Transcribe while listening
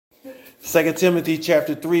2 Timothy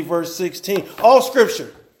chapter 3, verse 16. All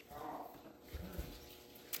scripture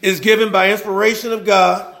is given by inspiration of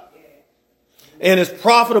God and is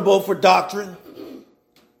profitable for doctrine,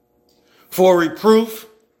 for reproof,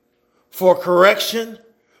 for correction,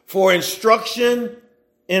 for instruction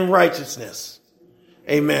in righteousness.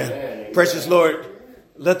 Amen. Amen. Precious Lord,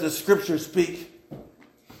 let the scripture speak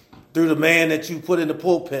through the man that you put in the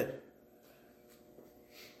pulpit.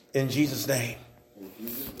 In Jesus' name.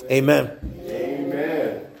 Amen.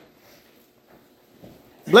 Amen.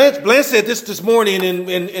 Blanche said this morning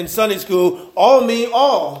in Sunday school. All mean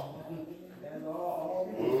all.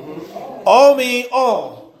 All mean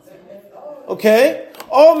all. Okay?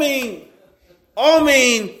 All mean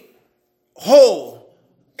whole.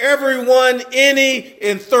 Everyone, any,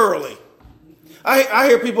 and thoroughly. I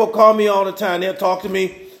hear people call me all the time. They'll talk to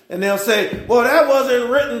me and they'll say, well, that wasn't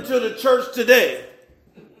written to the church today.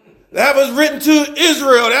 That was written to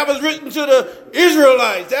Israel. That was written to the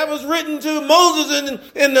Israelites. That was written to Moses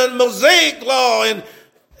in the Mosaic law. And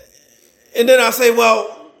then I say,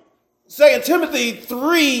 well, 2 Timothy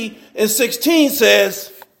 3 and 16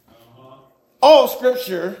 says, all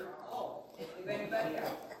scripture,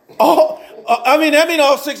 that means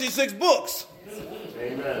all 66 books.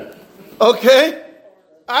 Amen. Okay?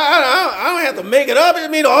 I don't have to make it up. I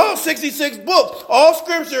mean, all 66 books, all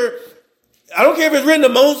scripture. I don't care if it's written to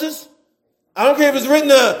Moses. I don't care if it's written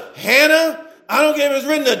to Hannah. I don't care if it's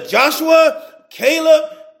written to Joshua,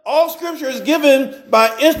 Caleb. All scripture is given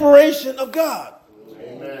by inspiration of God.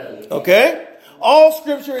 Amen. Okay? All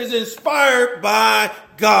scripture is inspired by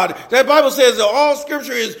God. That Bible says that all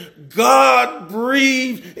scripture is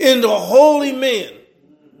God-breathed into holy men.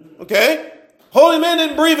 Okay? Holy men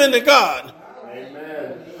didn't breathe into God.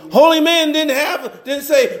 Holy men didn't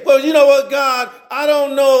say, well, you know what, God, I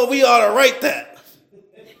don't know if we ought to write that.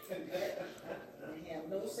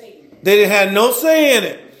 They didn't have no say in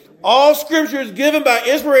it. All scripture is given by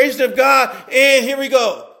inspiration of God. And here we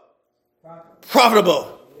go.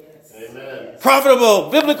 Profitable. Amen. Profitable.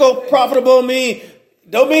 Biblical profitable don't mean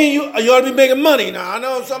you ought to be making money. Now, I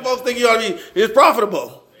know some folks think you ought to be, it's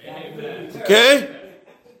profitable. Amen. Okay?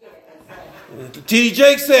 T.D.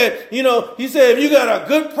 Jakes said, he said, if you got a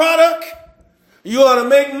good product, you ought to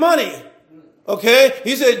make money. Okay?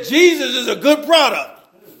 He said, Jesus is a good product.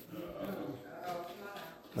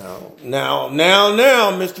 Now,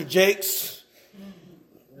 Mr. Jakes.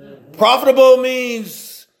 Profitable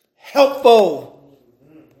means helpful.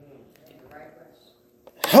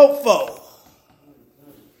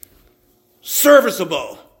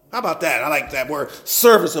 Serviceable. How about that? I like that word,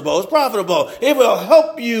 serviceable. It's profitable. It will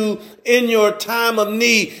help you in your time of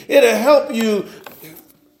need. It'll help you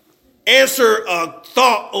answer a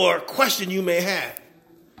thought or a question you may have.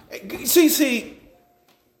 See,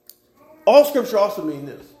 all scripture also means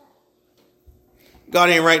this. God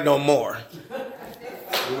ain't writing no more.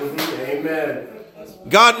 Amen.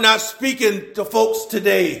 God not speaking to folks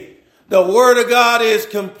today. The word of God is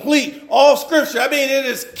complete. All scripture, it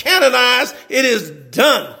is canonized. It is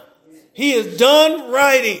done. He is done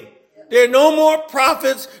writing. There are no more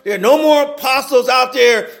prophets. There are no more apostles out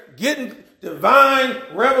there getting divine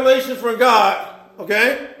revelations from God.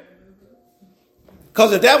 Okay?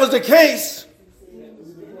 Because if that was the case,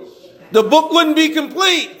 the book wouldn't be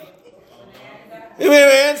complete. We may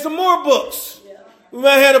have had some more books. We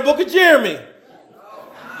might have had a book of Jeremy.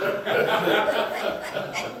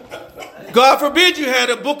 God forbid you had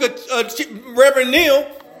a book of Reverend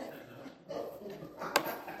Neil.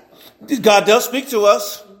 God does speak to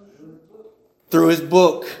us through his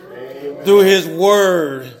book, through his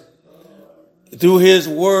word.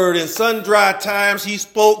 In sundry times he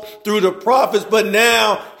spoke through the prophets, but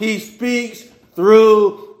now he speaks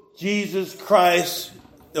through Jesus Christ,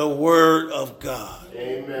 the word of God.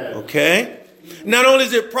 Amen. Okay? Not only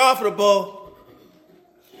is it profitable,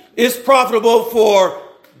 it's profitable for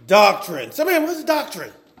doctrine. Somebody, what's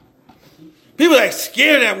doctrine? People are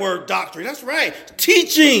scared of that word doctrine. That's right.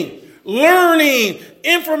 Teaching. Learning,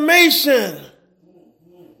 information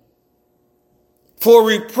for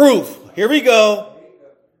reproof. Here we go.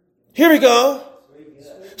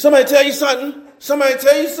 Somebody tell you something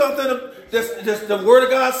that the word of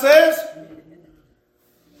God says.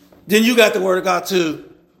 Then you got the word of God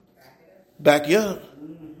to back you up.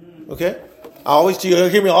 Okay? I always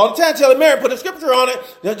hear me all the time telling Mary, put a scripture on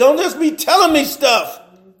it. Don't just be telling me stuff.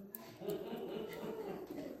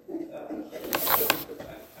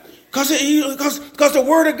 Because the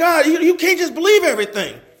word of God, you can't just believe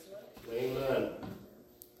everything. Amen.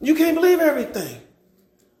 You can't believe everything.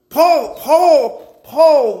 Paul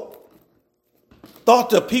thought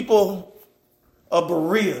the people of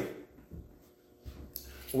Berea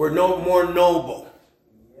were no more noble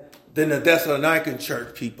than the Thessalonican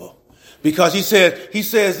church people. Because he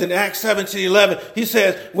says in Acts 17:11, he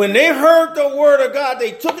says, when they heard the word of God,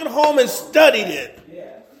 they took it home and studied it.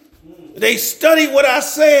 They studied what I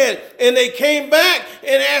said, and they came back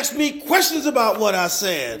and asked me questions about what I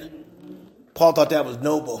said. Paul thought that was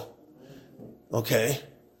noble. Okay.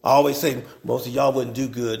 I always say most of y'all wouldn't do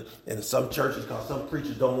good in some churches because some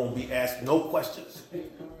preachers don't want to be asked no questions.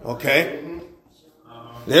 Okay.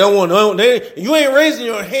 They don't want to. You ain't raising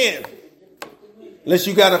your hand unless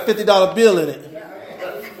you got a $50 bill in it.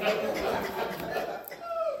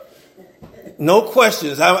 No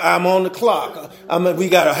questions. I'm on the clock. We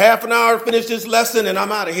got a half an hour to finish this lesson, and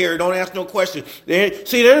I'm out of here. Don't ask no questions.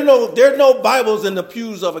 There's no Bibles in the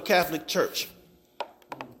pews of a Catholic church.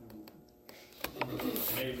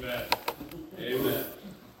 Amen. Amen.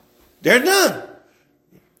 There's none.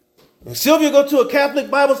 When Sylvia go to a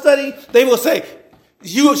Catholic Bible study, they will say,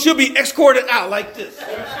 she'll be escorted out like this.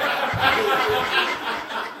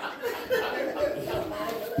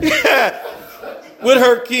 With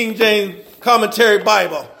her King James Commentary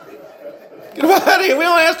Bible. Get out of here. We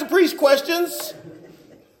don't ask the priest questions.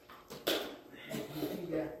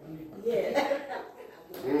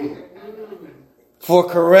 For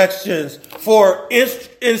corrections, for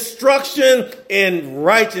instruction in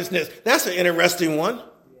righteousness. That's an interesting one.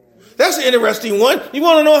 That's an interesting one. You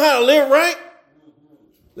want to know how to live right?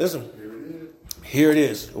 Listen. Here it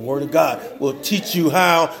is. The word of God will teach you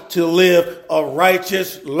how to live a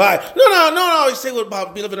righteous life. No. I always say what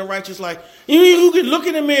about living a righteous life. You can look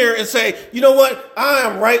in the mirror and say, you know what? I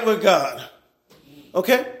am right with God.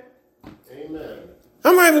 Okay? Amen.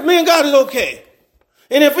 I'm right with me and God is okay.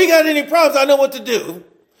 And if we got any problems, I know what to do.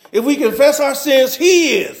 If we confess our sins,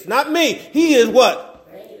 he is, not me. He is what?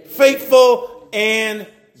 Faithful and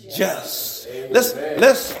just. Let's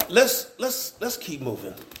keep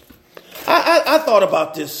moving. I thought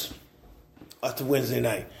about this after Wednesday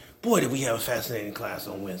night. Boy, did we have a fascinating class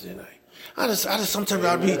on Wednesday night. Sometimes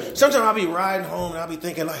I'll be riding home and I'll be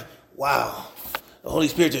thinking like, wow, the Holy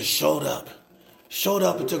Spirit just showed up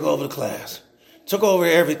and took over the class, took over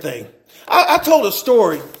everything. I told a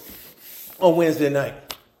story on Wednesday night,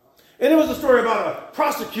 and it was a story about a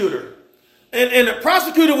prosecutor. And the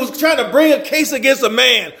prosecutor was trying to bring a case against a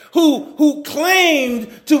man who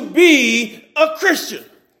claimed to be a Christian.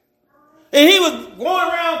 And he was going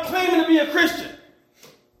around claiming to be a Christian.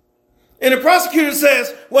 And the prosecutor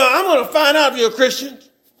says, well, I'm going to find out if you're a Christian.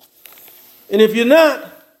 And if you're not,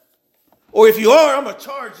 or if you are, I'm going to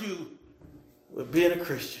charge you with being a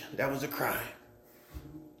Christian. That was a crime.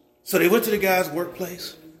 So they went to the guy's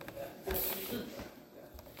workplace.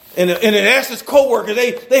 And they asked his co-workers,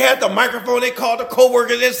 they had the microphone, they called the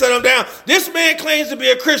co-workers, they set him down. This man claims to be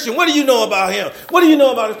a Christian. What do you know about him? What do you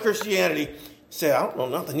know about his Christianity? He said, I don't know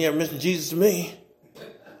nothing. He never mentioned Jesus to me.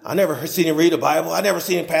 I never seen him read the Bible. I never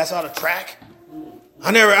seen him pass out a tract.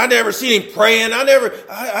 I never seen him praying.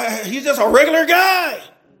 He's just a regular guy.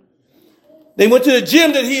 They went to the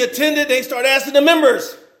gym that he attended. They started asking the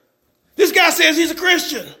members. This guy says he's a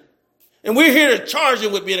Christian. And we're here to charge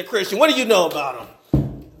him with being a Christian. What do you know about him?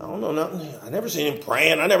 I don't know nothing. I never seen him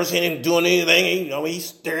praying. I never seen him doing anything. He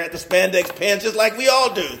staring at the spandex pants just like we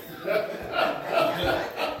all do.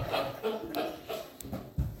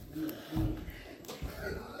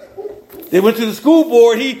 They went to the school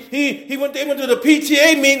board. They went to the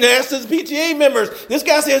PTA meeting and asked the PTA members. This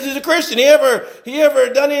guy says he's a Christian. He ever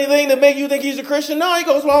done anything to make you think he's a Christian? No, he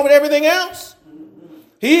goes along with everything else.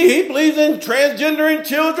 He believes in transgendering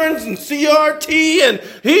children and CRT, and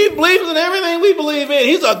he believes in everything we believe in.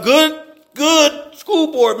 He's a good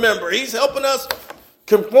school board member. He's helping us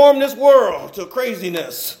conform this world to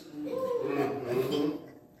craziness.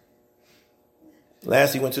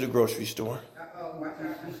 Last, he went to the grocery store.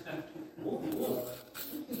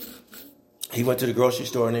 He went to the grocery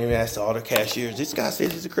store and he asked all the cashiers, this guy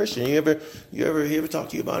says he's a Christian. He ever talk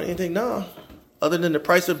to you about anything? No. Other than the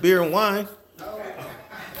price of beer and wine.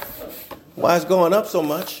 Why it's going up so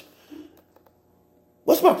much?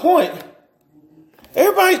 What's my point?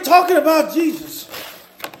 Everybody's talking about Jesus.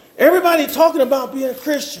 Everybody's talking about being a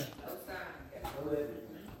Christian.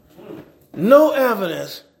 No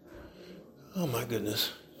evidence. Oh my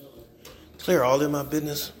goodness. Clear all in my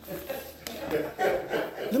business.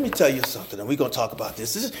 Let me tell you something, and we're going to talk about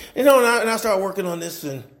this. And I started working on this,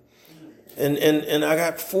 and I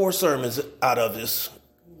got 4 sermons out of this.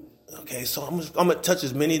 Okay, so I'm going to touch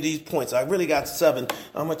as many of these points. I really got 7.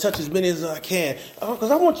 I'm going to touch as many as I can, because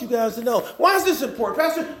I want you guys to know. Why is this important?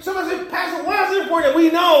 Pastor, somebody said, Pastor, why is it important that we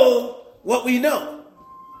know what we know?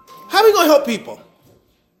 How are we going to help people?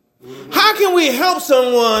 How can we help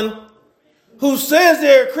someone who says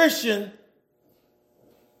they're a Christian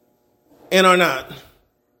and are not?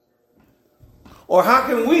 Or how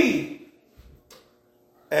can we,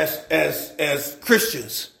 as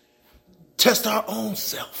Christians, test our own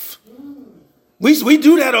self? We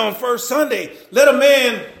do that on First Sunday. Let a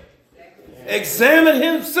man examine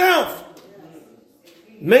himself.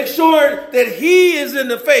 Make sure that he is in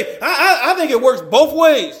the faith. I think it works both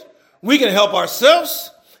ways. We can help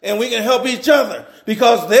ourselves and we can help each other,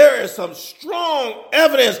 because there is some strong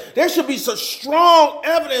evidence. There should be some strong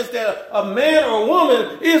evidence that a man or a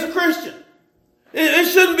woman is a Christian. It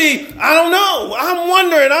shouldn't be, I don't know, I'm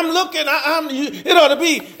wondering, I'm looking, it ought to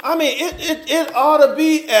be, it ought to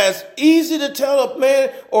be as easy to tell a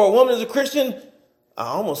man or a woman is a Christian. I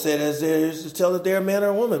almost said as there is to tell if they're a man or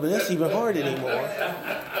a woman, but that's even hard anymore.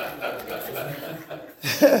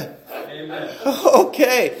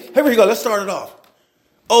 Okay, here we go, let's start it off.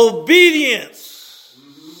 Obedience.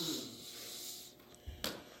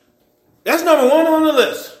 That's number one on the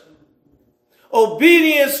list.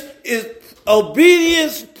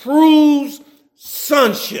 Obedience proves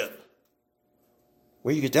sonship.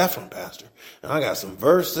 Where you get that from, Pastor? And I got some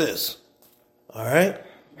verses. All right.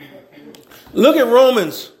 Look at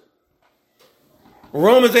Romans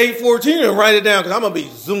 8:14, and write it down because I'm going to be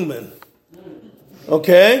zooming.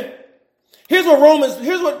 Okay. Here's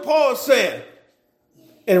what Paul is saying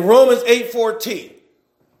in Romans 8:14.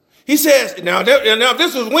 He says, now if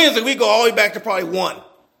this was Wednesday, we go all the way back to probably 1.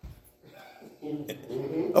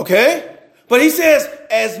 Okay? But he says,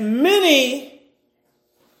 as many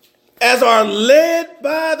as are led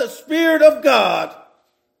by the Spirit of God.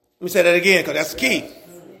 Let me say that again, because that's the key.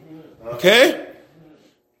 Okay?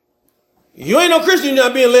 You ain't no Christian, you're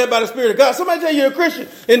not being led by the Spirit of God. Somebody tell you you're a Christian,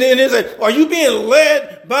 and then they say, are you being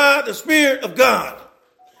led by the Spirit of God?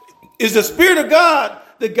 Is the Spirit of God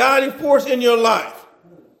the guiding force in your life?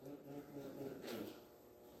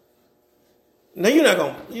 Now, you're not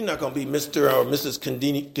going to be Mr. or Mrs.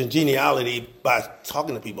 Congeniality by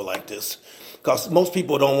talking to people like this, because most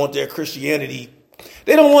people don't want their Christianity.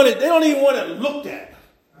 They don't want it. They don't even want it looked at.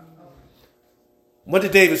 What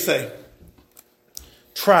did David say?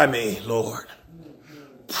 Try me, Lord.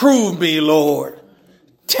 Prove me, Lord.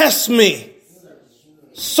 Test me.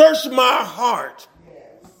 Search my heart.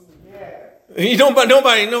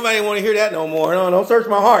 Nobody want to hear that no more. No, don't search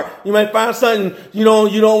my heart. You might find something you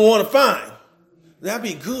don't want to find. That'd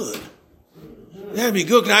be good. That'd be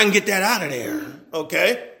good because I can get that out of there.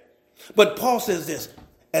 Okay? But Paul says this,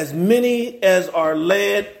 as many as are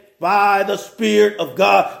led by the Spirit of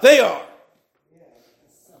God, they are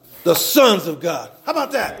the sons of God. How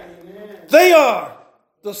about that? They are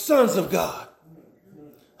the sons of God.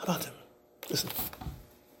 How about them? Listen.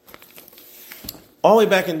 All the way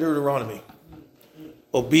back in Deuteronomy,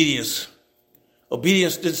 obedience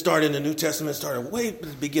didn't start in the New Testament. It started way at the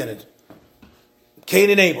beginning.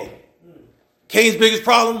 Cain and Abel. Cain's biggest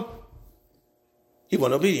problem, he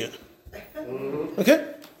wasn't obedient.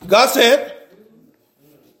 Okay? God said,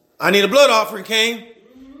 I need a blood offering, Cain.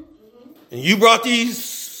 And you brought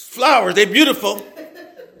these flowers. They're beautiful.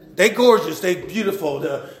 They're gorgeous. They're beautiful.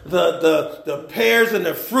 The pears and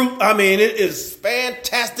the fruit, it is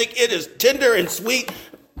fantastic. It is tender and sweet.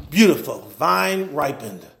 Beautiful. Vine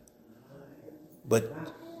ripened. But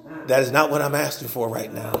that is not what I'm asking for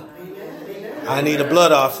right now. I need a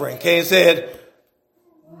blood offering. Cain said,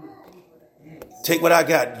 take what I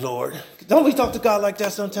got, Lord. Don't we talk to God like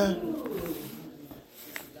that sometimes?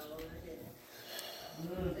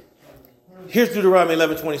 Here's Deuteronomy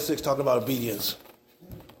 11:26 talking about obedience.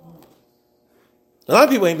 A lot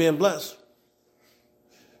of people ain't being blessed.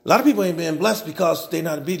 A lot of people ain't being blessed because they're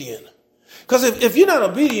not obedient. Because if you're not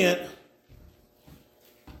obedient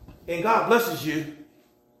and God blesses you,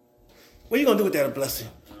 what are you going to do with that blessing?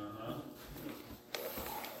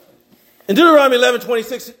 In Deuteronomy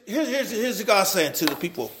 11:26, here's God saying to the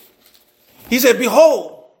people. He said,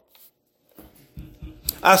 behold,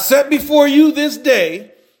 I set before you this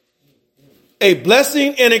day a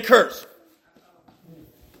blessing and a curse.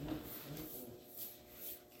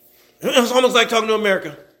 It's almost like talking to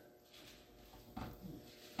America.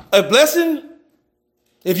 A blessing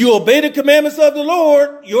if you obey the commandments of the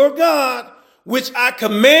Lord, your God, which I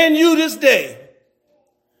command you this day.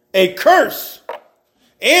 A curse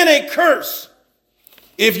and a curse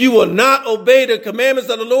if you will not obey the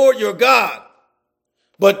commandments of the Lord your God,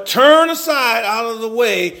 but turn aside out of the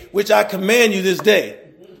way which I command you this day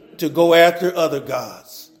to go after other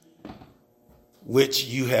gods, which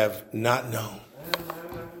you have not known.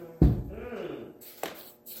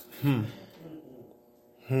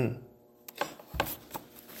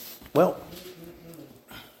 Well,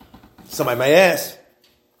 somebody may ask,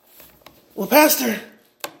 Well, Pastor,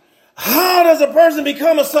 how does a person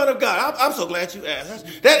become a son of God? I'm so glad you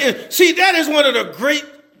asked. That is one of the great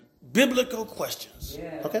biblical questions.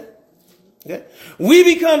 Okay?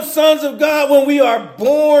 We become sons of God when we are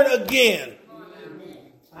born again.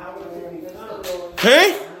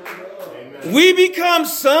 Okay? We become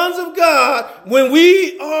sons of God when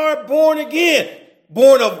we are born again,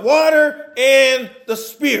 born of water and the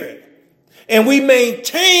Spirit. And we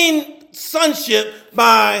maintain sonship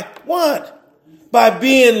by what? By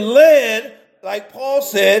being led, like Paul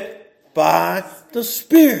said, by the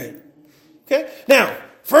Spirit. Okay? Now,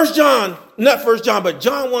 John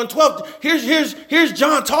 1:12. Here's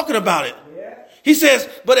John talking about it. He says,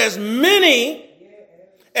 but as many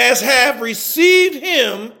as have received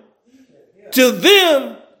him, to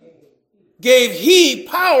them gave he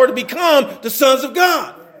power to become the sons of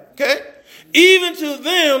God. Okay? Even to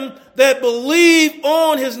them that believe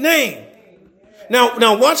on his name.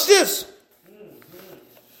 Now watch this.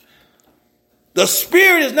 The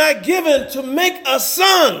Spirit is not given to make us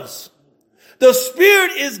sons. The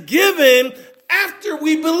Spirit is given after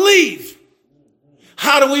we believe.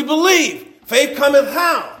 How do we believe? Faith cometh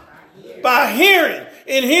how? By hearing.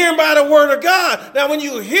 And hearing by the word of God. Now, when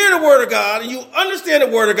you hear the word of God and you understand the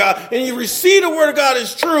word of God and you receive the word of God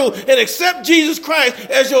as true and accept Jesus Christ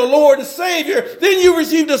as your Lord and Savior, then you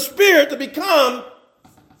receive the Spirit to become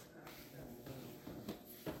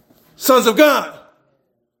sons of God.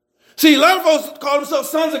 See, a lot of folks call themselves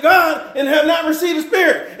sons of God and have not received the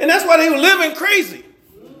Spirit. And that's why they were living crazy.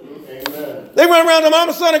 Amen. They run around them, I'm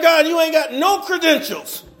a son of God, and you ain't got no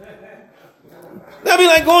credentials. That'd be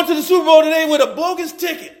like going to the Super Bowl today with a bogus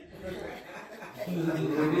ticket.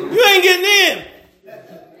 You ain't getting in.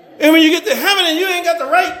 And when you get to heaven and you ain't got the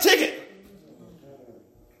right ticket.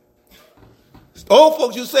 Old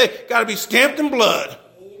folks, you say, got to be stamped in blood.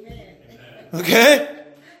 Okay?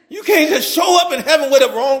 You can't just show up in heaven with a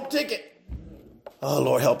wrong ticket. Oh,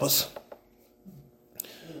 Lord, help us.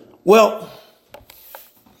 Well,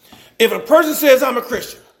 if a person says, I'm a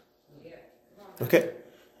Christian, okay?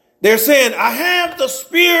 They're saying, I have the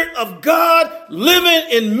Spirit of God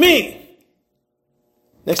living in me.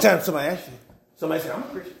 Next time somebody asks you, somebody say, I'm a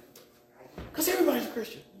Christian. Because everybody's a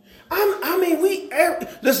Christian.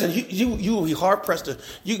 Listen, you will be hard pressed to,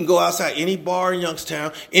 you can go outside any bar in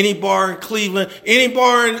Youngstown, any bar in Cleveland, any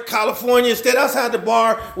bar in California, stand outside the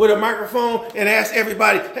bar with a microphone and ask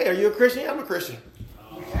everybody, hey, are you a Christian? Yeah, I'm a Christian.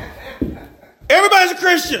 Everybody's a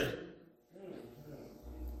Christian.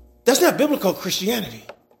 That's not biblical Christianity.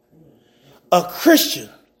 A Christian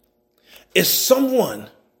is someone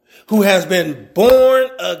who has been born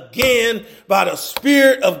again by the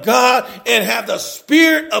Spirit of God and have the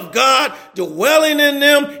Spirit of God dwelling in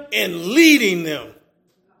them and leading them.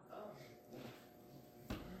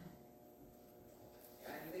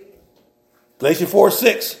 Galatians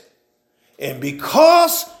 4:6. And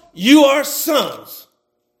because you are sons,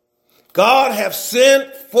 God hath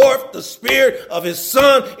sent forth the Spirit of his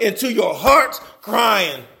Son into your hearts,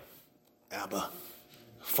 crying, Abba,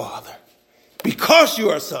 Father. Because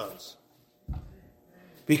you are sons.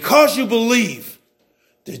 Because you believe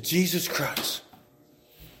that Jesus Christ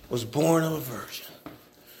was born of a virgin,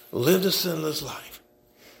 lived a sinless life,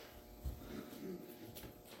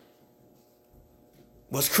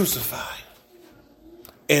 was crucified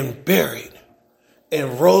and buried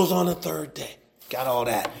and rose on the third day. Got all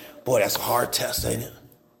that. Boy, that's a hard test, ain't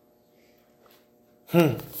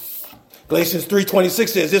it? Galatians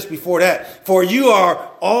 3:26 says this before that. For you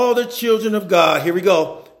are all the children of God. Here we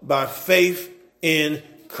go. By faith in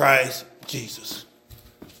Christ Jesus.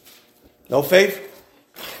 No faith?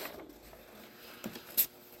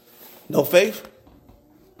 No faith?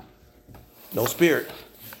 No Spirit.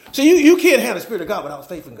 See, you can't have the Spirit of God without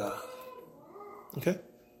faith in God. Okay?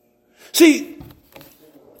 See,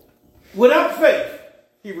 without faith,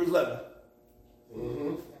 Hebrews 11.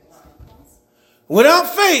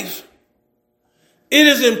 Without faith, it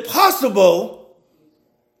is impossible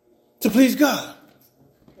to please God.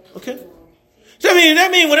 Okay? So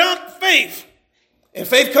that means without faith, and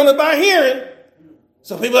faith cometh by hearing.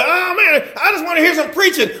 Some people are like, oh man, I just want to hear some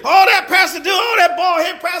preaching. All that pastor do, all that bald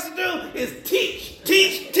head pastor do is teach,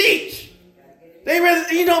 teach, teach. They rather,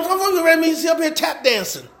 some folks rather me sit up here tap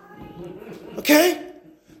dancing. Okay?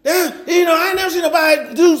 Yeah, I ain't never seen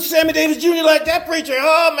nobody do Sammy Davis Jr. like that preacher.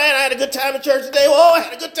 Oh, man, I had a good time in church today. Oh, I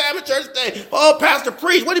had a good time in church today. Oh, pastor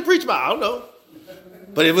preached. What did he preach about? I don't know.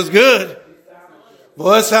 But it was good.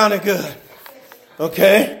 Boy, it sounded good.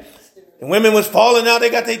 Okay? And women was falling out.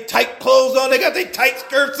 They got their tight clothes on. They got their tight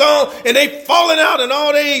skirts on. And they falling out and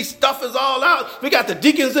all their stuff is all out. We got the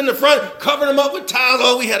deacons in the front covering them up with towels.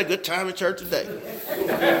 Oh, we had a good time in church today.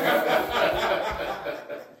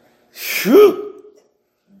 Phew.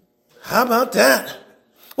 How about that?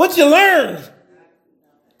 What you learn?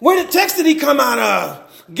 Where the text did he come out of?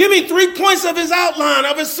 Give me 3 points of his outline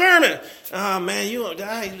of his sermon. Oh man,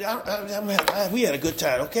 we had a good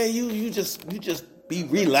time. Okay, you just be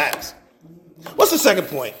relaxed. What's the second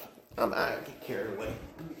point? I get carried away.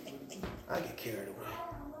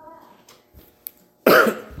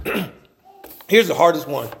 Here's the hardest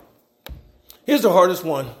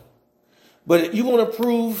one. But you want to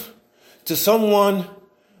prove to someone,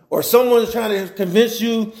 or someone is trying to convince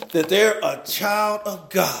you that they're a child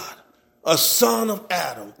of God, a son of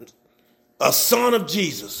Adam, a son of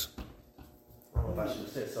Jesus. I don't know if I should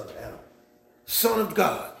have said son of Adam. Son of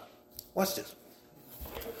God. Watch this.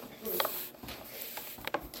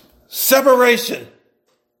 Separation.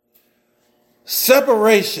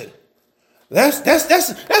 That's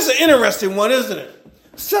an interesting one, isn't it?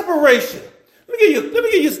 Separation. Let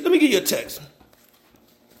me give you a text.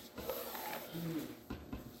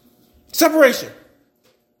 Separation.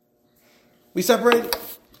 We separated.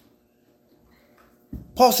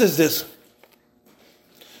 Paul says this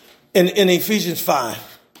in Ephesians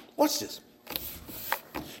 5. Watch this.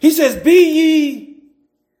 He says, "Be ye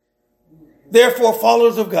therefore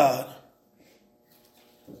followers of God."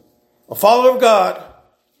 A follower of God,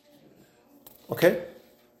 okay,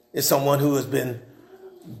 is someone who has been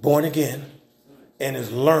born again and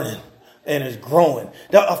is learning and is growing.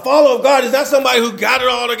 Now, a follower of God is not somebody who got it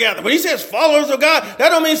all together. When he says followers of God, that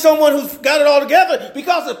don't mean someone who's got it all together,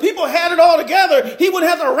 because if people had it all together, he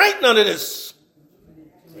wouldn't have to write none of this.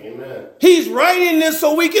 Amen. He's writing this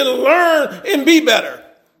so we can learn and be better.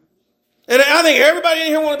 And I think everybody in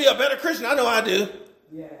here want to be a better Christian. I know I do.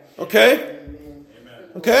 Okay?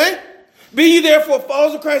 Okay? Be ye therefore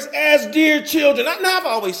followers of Christ as dear children. Now, I've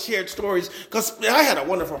always shared stories because I had a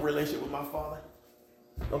wonderful relationship with my father.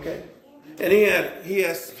 Okay? And he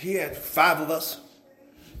had 5 of us.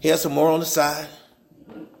 He had some more on the side.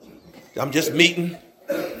 I'm just meeting.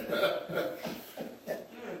 I'm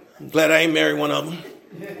glad I ain't married one of them.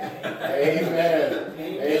 Amen.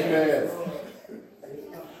 Amen.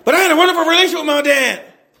 But I had a wonderful relationship with my dad.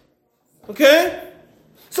 Okay?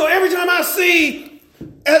 So every time I see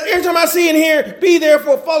in here, be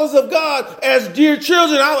therefore followers of God as dear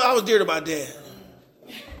children, I was dear to my dad.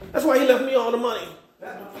 That's why he left me all the money.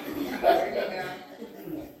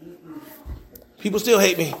 People still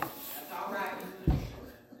hate me.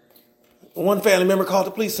 One family member called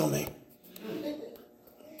the police on me.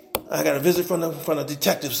 I got a visit from the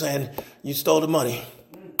detective saying, "You stole the money."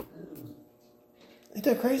 Ain't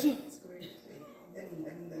that crazy?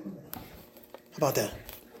 How about that?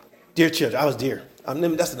 Dear children, I was dear.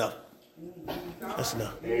 That's enough. That's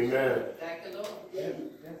enough. Amen.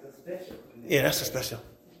 Yeah, that's a special.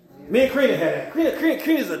 Me and Karina had that.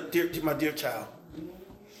 Karina's my dear child.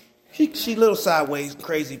 She a little sideways,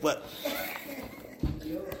 crazy, but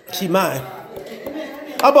she mine.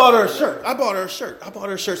 I bought her a shirt.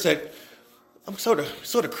 Said, "I'm sort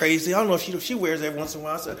of crazy." I don't know if she wears it every once in a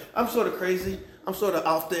while. I said, "I'm sort of crazy. I'm sort of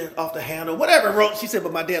off the handle." Whatever it wrote, she said,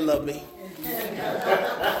 "But my dad loved me."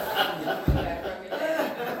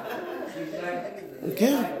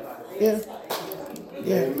 Okay. Yeah.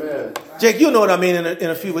 Amen. Jake, you know what I mean in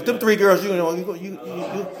a few. With them 3 girls, you know, you.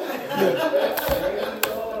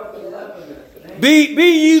 Be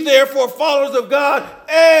ye therefore followers of God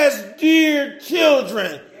as dear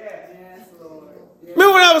children.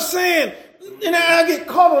 Remember what I was saying? And I get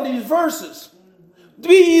caught on these verses.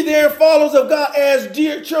 Be ye there followers of God as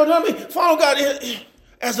dear children. I mean, follow God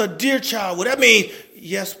as a dear child. Would that mean,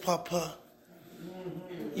 yes, Papa?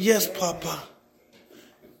 Yes, Papa.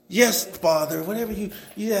 Yes, Father. Whatever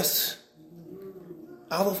yes.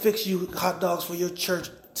 I will fix you hot dogs for your church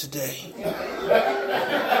today.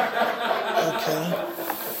 Okay.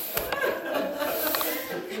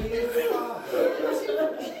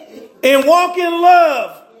 And walk in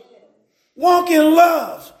love. Walk in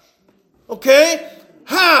love. Okay?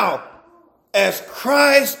 How? As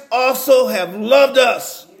Christ also have loved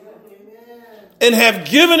us and have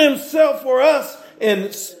given himself for us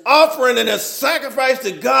in offering and a sacrifice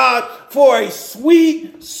to God for a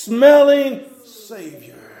sweet smelling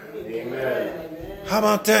Savior. Amen. How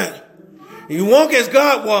about that? You walk as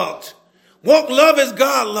God walked. Walk love as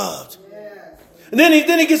God loved. And then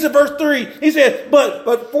he gets to verse 3. He said,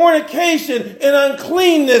 but fornication and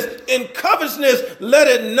uncleanness and covetousness, let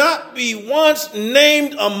it not be once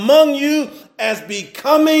named among you as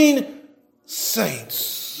becoming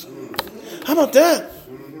saints. How about that?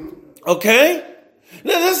 Okay?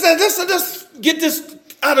 Now let's get this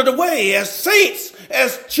out of the way. As saints,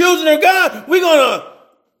 as children of God, we're going to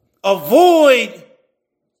avoid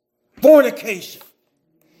fornication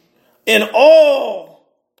and all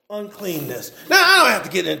uncleanness. Now, I don't have to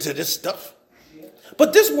get into this stuff.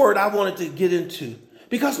 But this word I wanted to get into.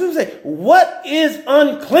 Because people say, what is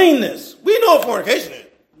uncleanness? We know what fornication is.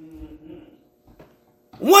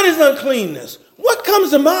 What is uncleanness? What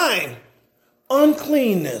comes to mind?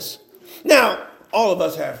 Uncleanness. Now, all of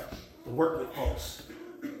us have worked with folks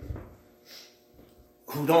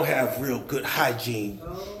who don't have real good hygiene.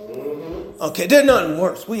 Okay, there's nothing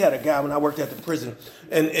worse. We had a guy when I worked at the prison,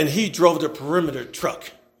 and he drove the perimeter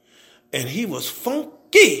truck, and he was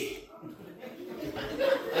funky.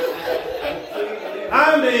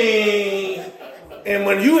 I mean, and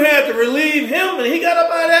when you had to relieve him, and he got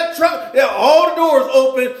up out of that truck, there all the doors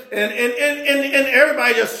open, and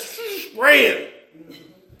everybody just spraying.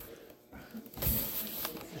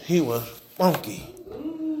 He was funky.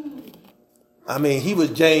 I mean, he was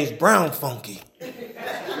James Brown funky.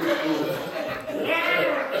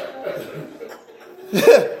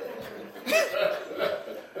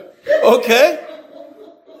 Okay?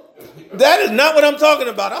 That is not what I'm talking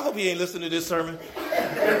about. I hope he ain't listening to this sermon.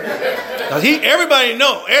 Because everybody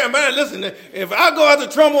know. Everybody listen. If I go out to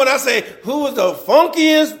Trumbull and I say, who was the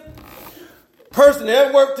funkiest person that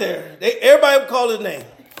ever worked there? Everybody would call his name.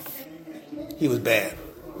 He was bad.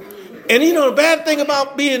 And you know the bad thing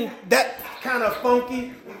about being that kind of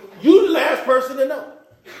funky, you the last person to know.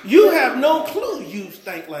 You have no clue you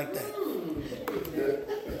stink like that.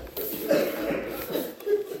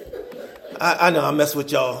 I know I mess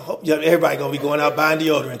with y'all. Hope everybody gonna be going out buying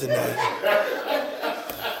deodorant tonight.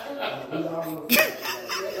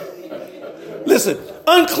 Listen,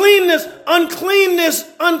 uncleanness in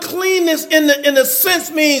the sense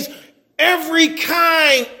means every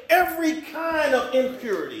kind of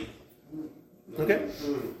impurity. Okay?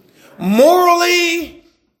 Morally,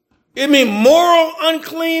 it means moral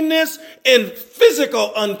uncleanness and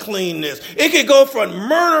physical uncleanness. It could go from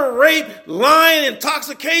murder, rape, lying,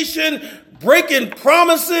 intoxication, breaking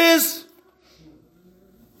promises.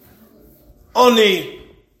 On the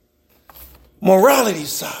morality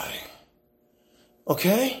side,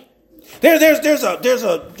 okay? There's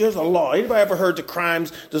a law. Anybody ever heard the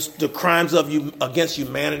crimes against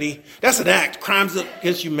humanity? That's an act. Crimes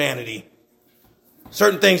against humanity.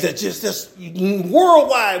 Certain things that just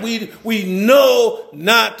worldwide we know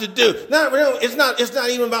not to do. It's not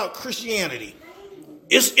even about Christianity.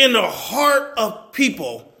 It's in the heart of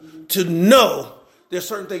people to know there's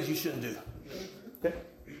certain things you shouldn't do. Okay?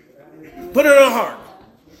 Put it in the heart.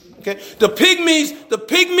 Okay? The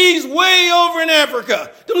pygmies way over in Africa,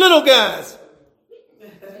 them little guys,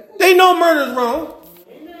 they know murder's wrong.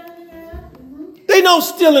 They know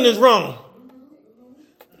stealing is wrong.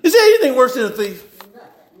 Is there anything worse than a thief?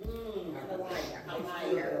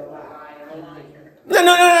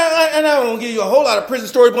 No, and I won't give you a whole lot of prison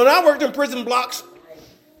stories, but when I worked in prison blocks,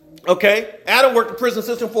 okay, Adam worked the prison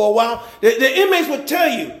system for a while, the inmates would tell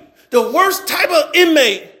you the worst type of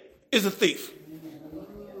inmate is a thief.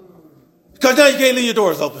 Because now you can't leave your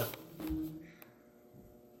doors open.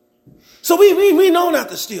 So we know not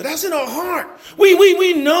to steal. That's in our heart.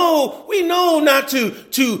 We know not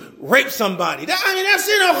to rape somebody. That's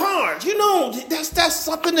in our heart. You know, that's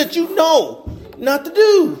something that you know not to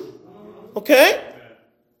do. Okay?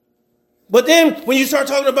 But then when you start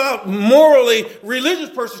talking about morally, religious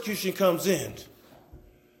persecution comes in.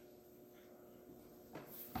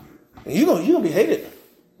 And you're going to be hated.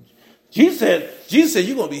 Jesus said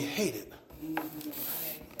you're going to be hated.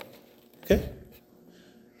 Okay?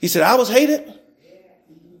 He said, I was hated.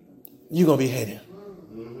 You're going to be hated.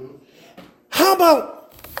 How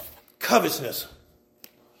about covetousness?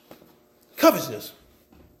 Covetousness.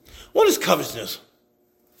 What is covetousness?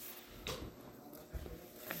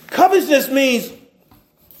 Covetousness means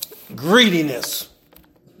greediness.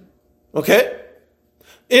 Okay?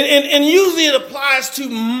 And usually it applies to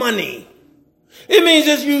money. It means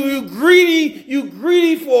that you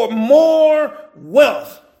greedy for more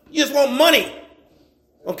wealth. You just want money.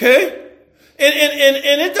 Okay?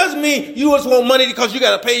 And it doesn't mean you just want money because you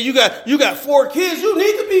got to pay. You got 4 kids. You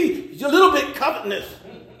need to be a little bit covetous.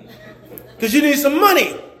 Because you need some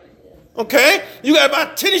money. Okay? You got to buy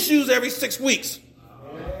tennis shoes every 6 weeks.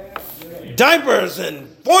 Diapers and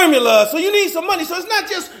formula. So you need some money. So it's not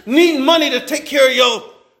just needing money to take care of your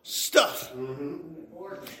stuff.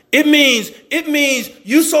 It means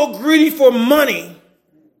you so greedy for money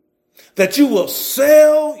that you will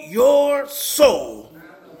sell your soul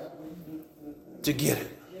to get it.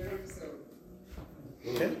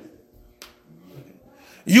 Okay?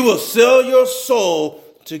 You will sell your soul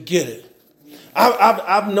to get it.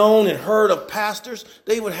 I've known and heard of pastors.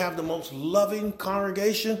 They would have the most loving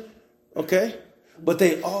congregation, okay? But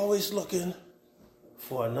they always looking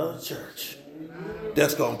for another church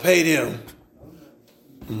that's going to pay them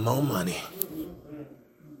more money.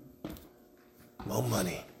 More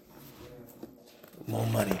money. More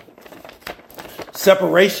money.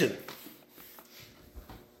 Separation.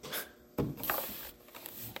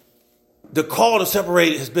 The call to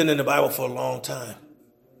separate has been in the Bible for a long time.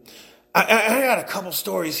 I got a couple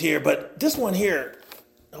stories here, but this one here,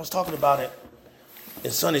 I was talking about it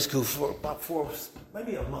in Sunday school for about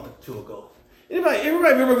maybe a month or two ago. Everybody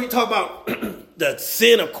remember we talked about the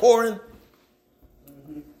sin of Korah?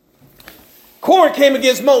 Korah came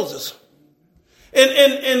against Moses. And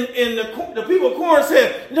the people of Korah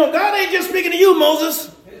said, God ain't just speaking to you,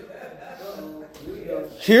 Moses.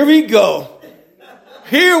 Here we go.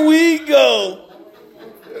 Here we go.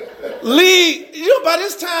 Leave. By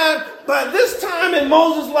this time in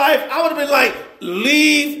Moses' life, I would have been like,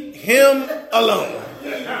 leave him alone.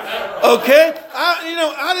 Okay?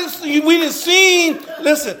 We done seen,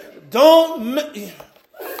 listen,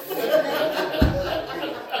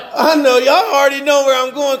 I know y'all already know where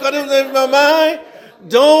I'm going because it's in my mind.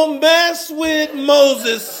 Don't mess with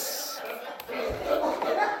Moses.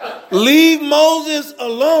 Leave Moses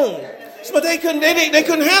alone. But they couldn't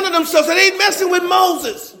handle themselves, so they ain't messing with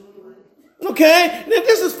Moses. Okay?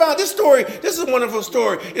 This is a wonderful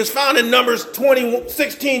story. It's found in Numbers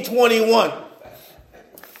 16:21.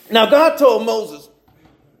 Now God told Moses,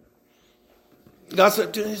 God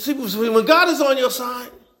said, when God is on your side,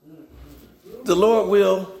 the Lord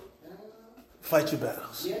will fight your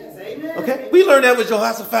battles. Okay? We learned that with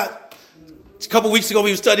Jehoshaphat. A couple weeks ago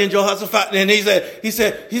we were studying Jehoshaphat, and he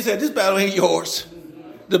said, this battle ain't yours.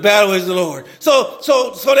 The battle is the Lord. So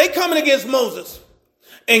they coming against Moses.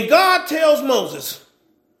 And God tells Moses,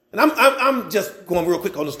 and I'm just going real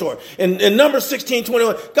quick on the story. In Numbers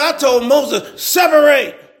 16:21, God told Moses,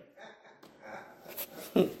 separate.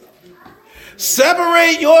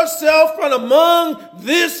 Separate yourself from among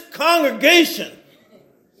this congregation,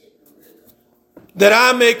 that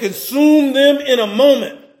I may consume them in a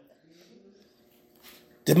moment.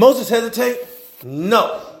 Did Moses hesitate?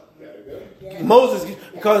 No.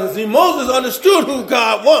 Because Moses understood who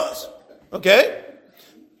God was. Okay?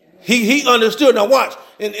 He understood. Now watch.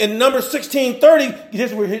 In Numbers 16:30,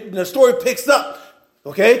 this is where the story picks up.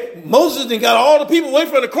 Okay? Moses then got all the people away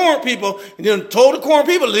from the Korah people and then told the Korah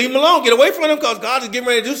people, leave them alone, get away from them because God is getting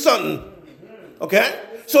ready to do something. Okay?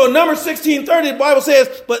 So in Numbers 16:30, the Bible says,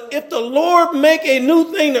 but if the Lord make a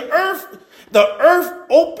new thing, the earth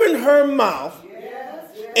opened her mouth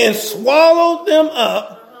and swallowed them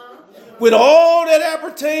up with all that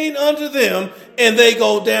appertain unto them, and they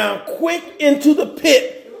go down quick into the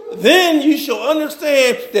pit. Then you shall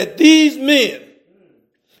understand that these men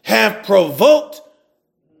have provoked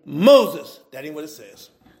Moses. That ain't what it says.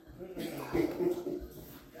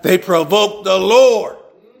 They provoked the Lord.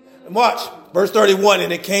 And watch, verse 31,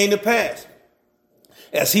 and it came to pass,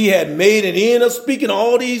 as he had made an end of speaking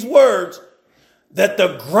all these words, that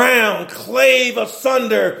the ground clave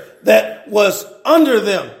asunder that was under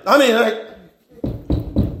them.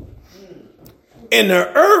 And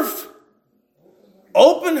the earth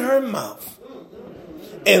opened her mouth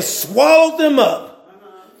and swallowed them up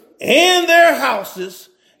and their houses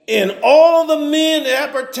and all the men that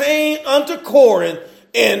appertain unto Korah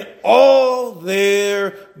and all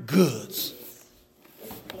their goods.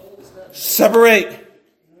 Separate.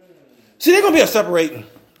 See, there's going to be a separating.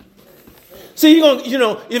 See, if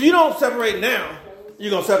you don't separate now,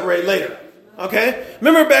 you're going to separate later. Okay?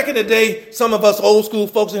 Remember back in the day, some of us old school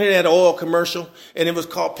folks in here had an oil commercial, and it was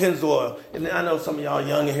called Pennzoil. And I know some of y'all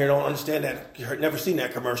young in here don't understand that. You've never seen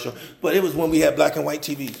that commercial. But it was when we had black and white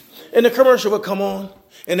TVs. And the commercial would come on,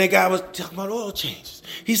 and that guy was talking about oil changes.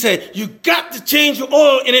 He said, you got to change your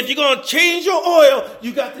oil, and if you're going to change your oil,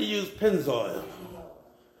 you got to use Pennzoil.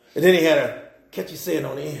 And then he had a catchy saying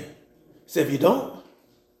on the end. He said, if you don't,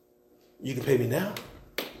 you can pay me now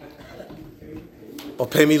or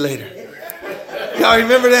pay me later. Y'all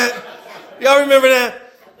remember that?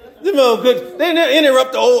 Good. They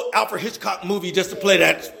interrupt the old Alfred Hitchcock movie just to play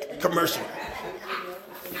that commercial.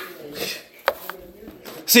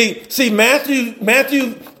 See, Matthew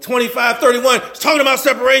 25:31 is talking about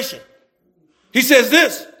separation. He says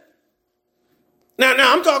this. Now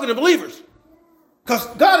I'm talking to believers. Because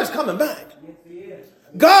God is coming back.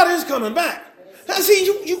 God is coming back. Now,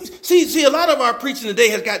 see, a lot of our preaching today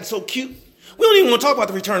has gotten so cute. We don't even want to talk about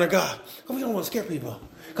the return of God. Because we don't want to scare people.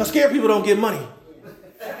 Because scared people don't get money.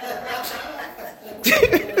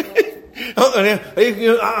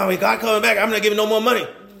 God coming back. I'm not giving no more money.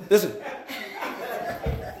 Listen.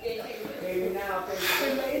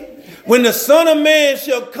 When the Son of Man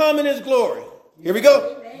shall come in his glory. Here we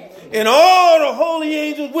go. And all the holy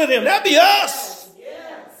angels with him. That be us.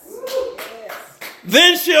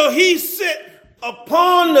 Then shall he sit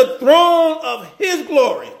upon the throne of his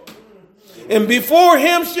glory. And before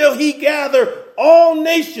him shall he gather all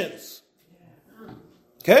nations.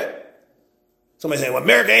 Okay? Somebody saying, well,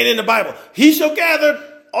 America ain't in the Bible. He shall gather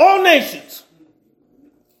all nations.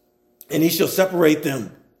 And he shall separate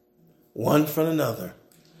them one from another,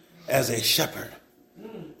 as a shepherd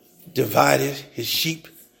divided his sheep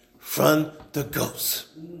from the goats.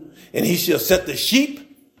 And he shall set the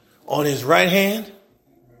sheep on his right hand,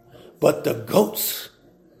 but the goats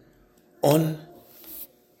on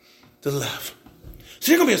the left.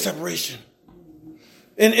 So there's going to be a separation.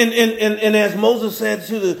 And as Moses said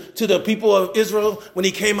to the people of Israel when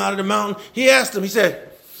he came out of the mountain, he asked them, he said,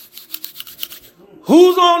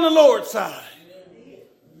 who's on the Lord's side?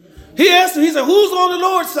 He asked him, he said, who's on the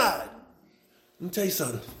Lord's side? Let me tell you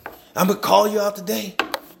something. I'm going to call you out today.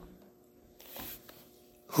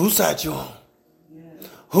 Whose side you on?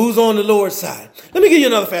 Who's on the Lord's side? Let me give you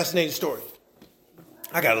another fascinating story.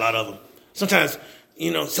 I got a lot of them.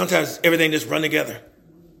 Sometimes everything just run together.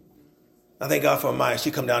 I thank God for Maya. She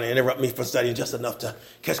come down and interrupt me from studying just enough to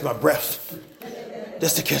catch my breath.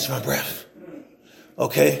 Just to catch my breath.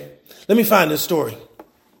 Okay? Let me find this story.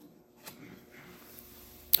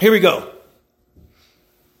 Here we go.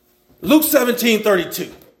 Luke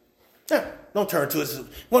 17:32. Yeah, don't turn to it. It's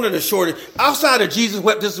one of the shortest. Outside of Jesus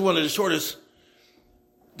wept, this is one of the shortest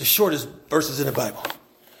verses in the Bible.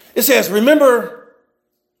 It says, remember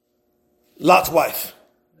Lot's wife.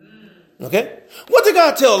 Okay? What did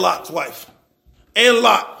God tell Lot's wife? And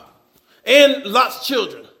Lot? And Lot's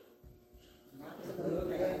children?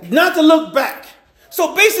 Not to look back.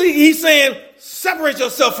 So basically he's saying, separate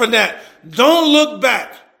yourself from that. Don't look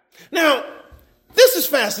back. Now, this is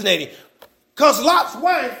fascinating because Lot's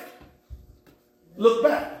wife looked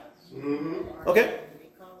back. Okay?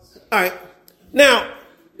 All right. Now,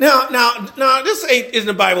 this ain't in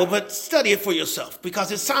the Bible, but study it for yourself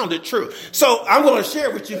because it sounded true. So I'm going to share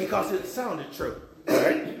it with you because it sounded true. All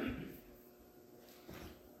right?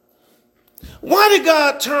 Why did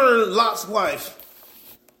God turn Lot's wife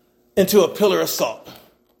into a pillar of salt?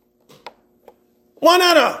 Why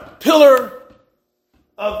not a pillar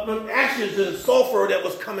of ashes and sulfur that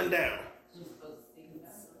was coming down?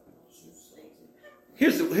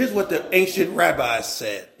 Here's what the ancient rabbis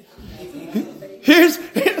said.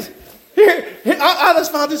 I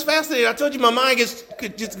just found this fascinating. I told you my mind gets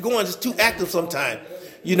just going, just too active sometimes.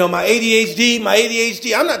 You know, my ADHD,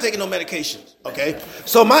 I'm not taking no medications, okay?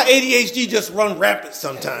 So my ADHD just run rapid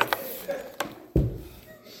sometimes.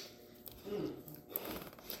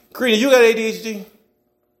 Karina, you got ADHD?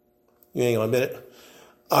 You ain't gonna admit it?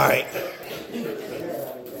 All right.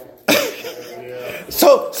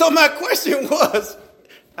 So my question was,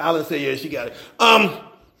 Alan said, yeah, she got it.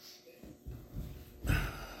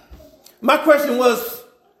 My question was,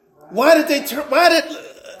 why did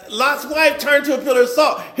Lot's wife turn to a pillar of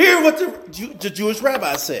salt? Hear what the Jewish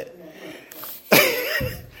rabbi said.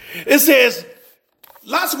 It says,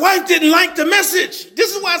 Lot's wife didn't like the message.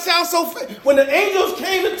 This is why it sounds so when the angels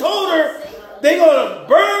came and told her, they're going to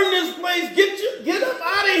burn this place, get up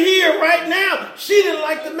out of here right now. She didn't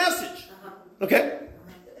like the message. Okay?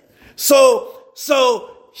 So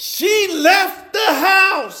she left the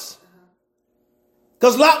house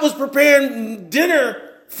because Lot was preparing dinner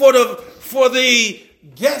for the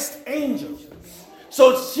guest angels.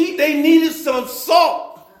 So they needed some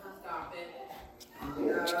salt.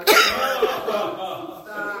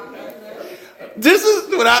 This is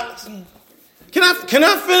what can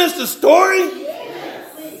I finish the story?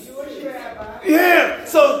 Yeah.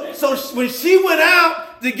 So when she went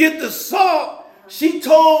out to get the salt, she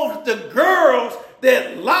told the girls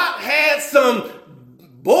that Lot had some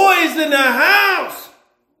boys in the house,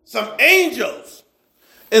 some angels.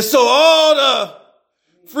 And so all the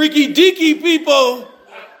freaky deaky people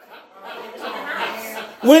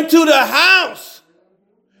went to the house,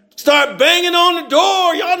 start banging on the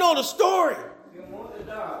door. Y'all know the story.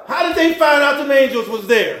 How did they find out the angels was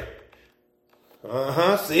there?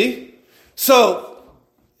 See? So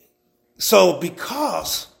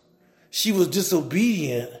because she was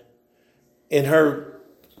disobedient in her,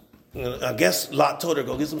 I guess Lot told her,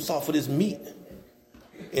 go get some salt for this meat.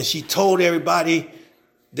 And she told everybody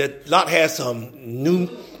that Lot had some new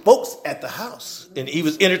folks at the house and he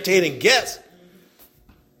was entertaining guests.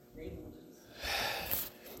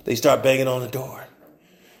 They start banging on the door.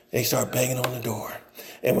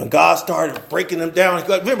 And when God started breaking them down,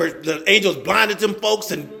 remember the angels blinded them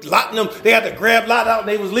folks and locking them. They had to grab Lot out and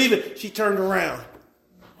they was leaving. She turned around.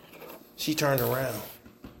 She turned around.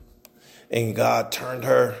 And God turned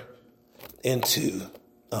her into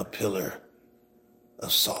a pillar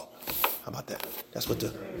of salt. How about that? That's what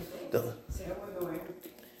the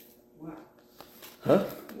huh?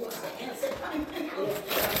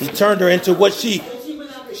 He turned her into what she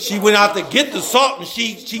went out to get the salt, and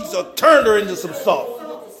she turned her into some salt.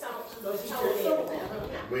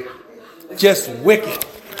 Just wicked.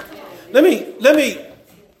 Let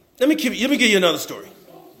me give you another story.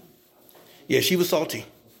 Yeah, she was salty.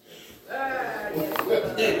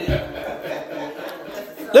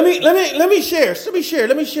 Let me share.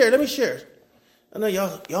 I know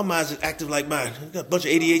y'all minds are active like mine. We got a bunch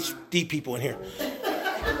of ADHD people in here.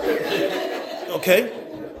 Okay?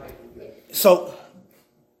 So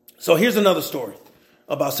here's another story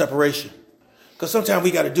about separation. Because sometimes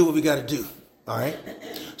we got to do what we got to do. All right?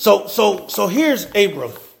 So here's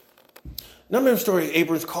Abram. Remember the story of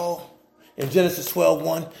Abram's call in Genesis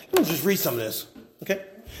 12:1? Let me just read some of this. Okay?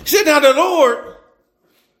 He said, now the Lord,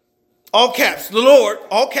 all caps, the Lord,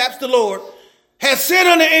 has said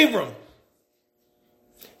unto Abram,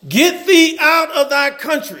 get thee out of thy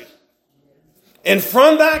country and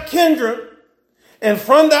from thy kindred and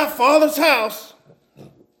from thy father's house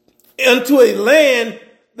into a land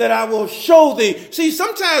that I will show thee. See,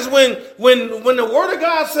 sometimes when the word of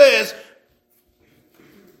God says,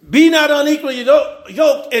 be not unequally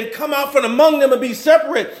yoked and come out from among them and be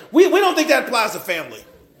separate, we don't think that applies to family.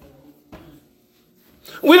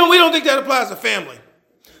 We don't think that applies to family.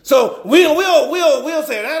 So we'll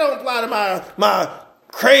say that don't apply to my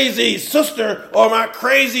crazy sister or my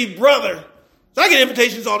crazy brother. So I get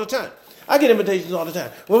invitations all the time.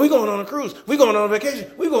 When we going on a cruise, we going on a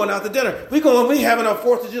vacation, we going out to dinner, we having our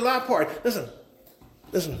 4th of July party.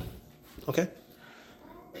 Listen, okay?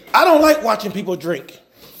 I don't like watching people drink,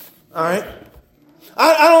 all right?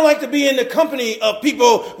 I don't like to be in the company of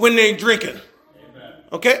people when they're drinking,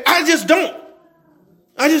 okay? I just don't.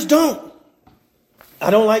 I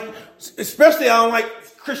don't like, especially I don't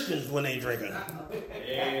like Christians when they're drinking.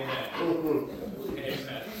 Amen.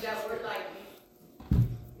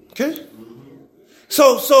 Okay?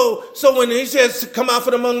 So when he says come out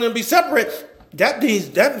from among them and be separate, that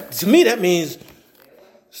means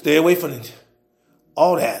stay away from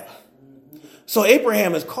all that. So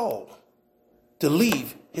Abraham is called to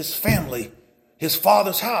leave his family, his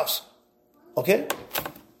father's house. Okay?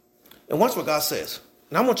 And watch what God says.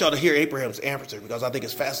 And I want y'all to hear Abraham's answer because I think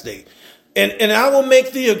it's fascinating. And I will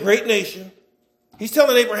make thee a great nation. He's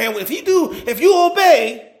telling Abraham, if you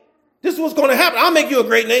obey, this is what's going to happen. I'll make you a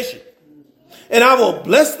great nation. And I will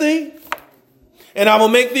bless thee, and I will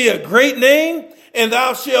make thee a great name, and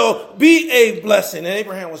thou shalt be a blessing. And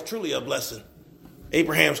Abraham was truly a blessing.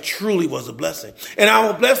 Abraham truly was a blessing. And I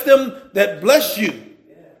will bless them that bless you,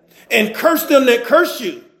 and curse them that curse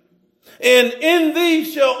you. And in thee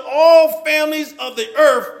shall all families of the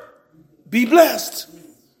earth be blessed.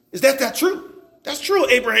 Is that true? That's true,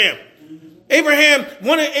 Abraham.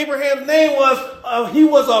 One of Abraham's name was, he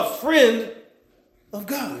was a friend of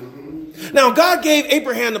God. Now, God gave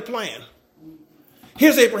Abraham the plan.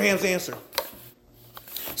 Here's Abraham's answer.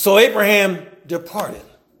 So Abraham departed,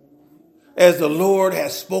 as the Lord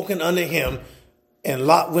had spoken unto him, and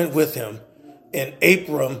Lot went with him. And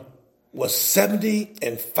Abram was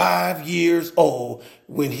 75 years old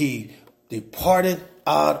when he departed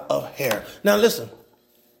out of Haran. Now listen,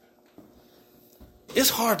 it's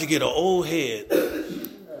hard to get an old head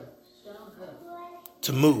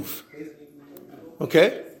to move.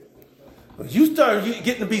 Okay? When you start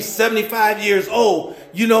getting to be 75 years old,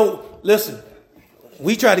 listen,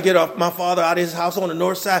 we tried to get my father out of his house on the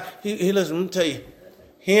north side. Listen, let me tell you,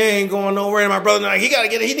 he ain't going nowhere. And my brother, he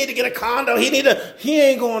need to get a condo. He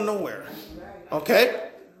ain't going nowhere. Okay?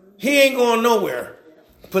 He ain't going nowhere.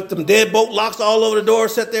 Put them deadbolt locks all over the door,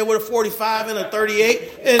 sat there with a 45 and a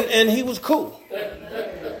 38, and he was cool.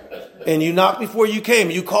 And you knocked before you came.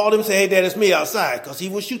 You called him and said, hey, Dad, it's me outside, because he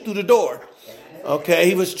would shoot through the door. Okay?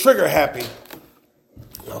 He was trigger happy.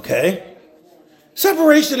 Okay?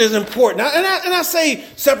 Separation is important. And I say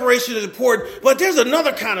separation is important, but there's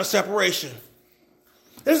another kind of separation.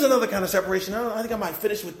 I think I might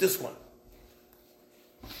finish with this one.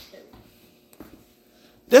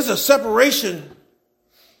 There's a separation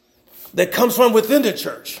that comes from within the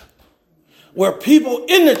church, where people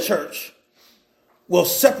in the church will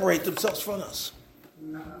separate themselves from us.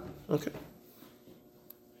 Okay.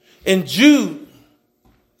 In Jude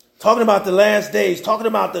talking about the last days, talking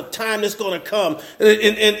about the time that's going to come.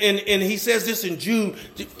 And he says this in Jude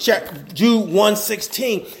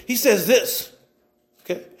 1:16. He says this.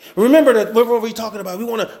 Okay. Remember that what were we talking about? We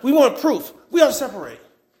want proof. We ought to separate.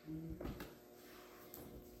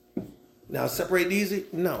 Now, separate easy?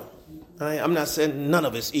 No. I'm not saying none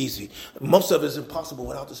of it's easy. Most of it is impossible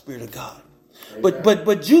without the Spirit of God.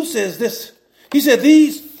 But Jude says this. He said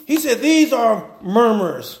these are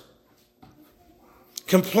murmurers,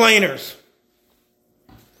 complainers,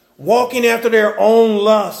 walking after their own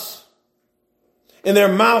lusts. In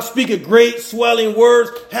their mouth speaking great swelling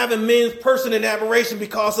words, having men's person in admiration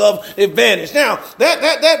because of advantage. Now,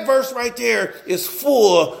 that verse right there is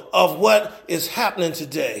full of what is happening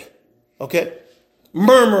today. Okay?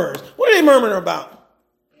 Murmurers. What are they murmuring about?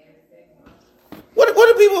 What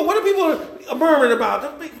are people murmuring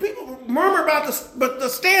about? People murmur about the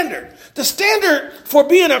standard. The standard for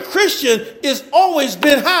being a Christian has always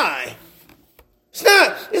been high.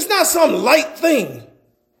 It's not some light thing.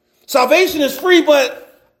 Salvation is free,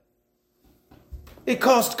 but it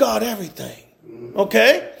costs God everything.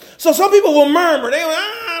 Okay? So some people will murmur. They go,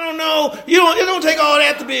 I don't know. It don't take all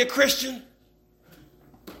that to be a Christian.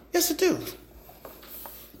 Yes, it do.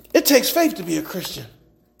 It takes faith to be a Christian.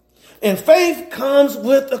 And faith comes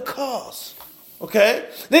with a cost. Okay?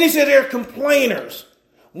 Then he said they're complainers,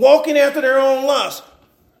 walking after their own lust.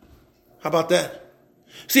 How about that?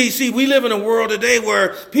 See, we live in a world today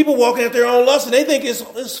where people walking after their own lust and they think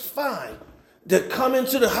it's fine to come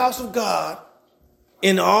into the house of God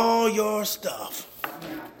in all your stuff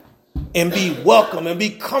and be welcome and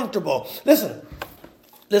be comfortable. Listen,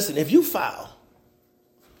 if you foul,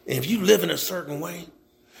 and if you live in a certain way,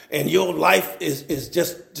 and your life is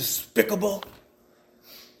just despicable,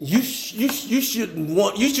 you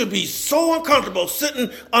should be so uncomfortable sitting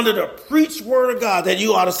under the preached word of God that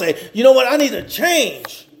you ought to say, you know what, I need to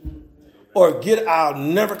change, or I'll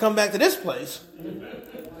never come back to this place.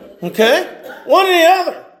 Okay, one or the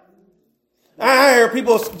other. I hear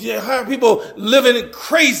people living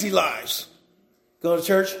crazy lives. Go to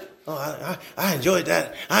church. Oh, I enjoyed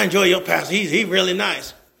that. I enjoy your pastor. He's really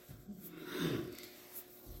nice.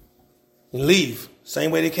 And leave same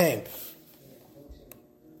way they came.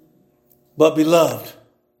 But beloved,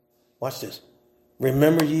 watch this.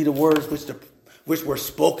 Remember ye the words which were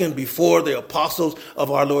spoken before the apostles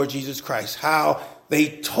of our Lord Jesus Christ. How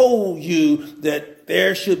they told you that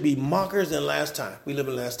there should be mockers in last time. We live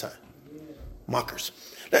in last time. Mockers.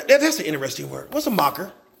 That's an interesting word. What's a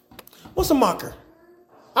mocker? What's a mocker?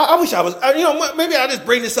 I wish I was, maybe I'll just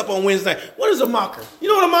bring this up on Wednesday night. What is a mocker? You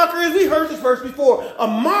know what a mocker is? We heard this verse before. A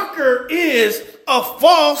mocker is a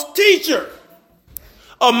false teacher.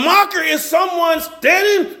 A mocker is someone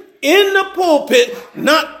standing in the pulpit,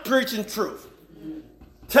 not preaching truth.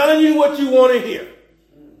 Telling you what you want to hear.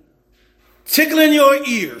 Tickling your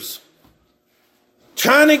ears.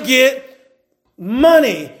 Trying to get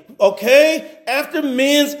money, okay? After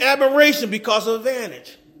men's admiration because of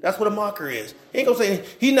advantage. That's what a mocker is. He ain't going to say,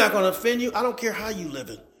 he's not going to offend you. I don't care how you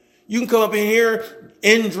living. You can come up in here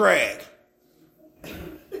in drag.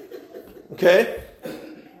 Okay?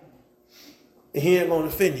 And he ain't going to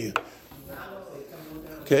offend you.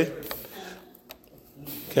 Okay?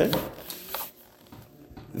 Okay?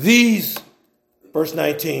 These, verse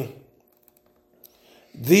 19,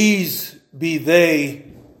 these be they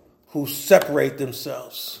who separate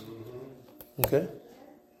themselves. Okay?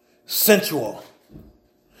 Sensual.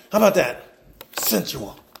 How about that?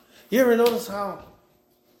 Sensual. You ever notice how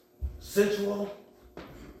sensual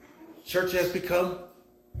church has become?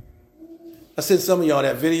 I sent some of y'all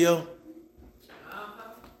that video.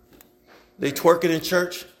 They twerking in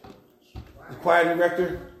church. The choir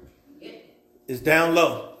director is down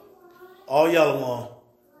low, all yellow long,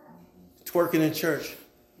 twerking in church.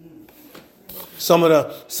 Some of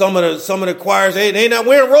the choirs, they not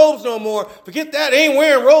wearing robes no more. Forget that, they ain't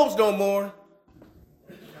wearing robes no more.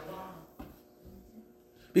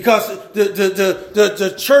 Because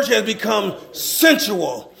the church has become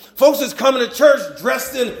sensual. Folks is coming to church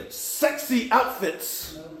dressed in sexy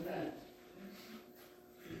outfits.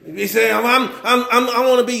 They say, I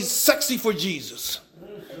want to be sexy for Jesus.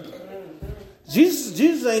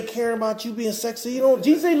 Jesus ain't caring about you being sexy.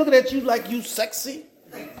 Jesus ain't looking at you like you sexy.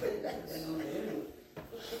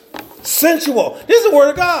 Sensual. This is the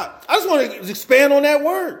word of God. I just want to expand on that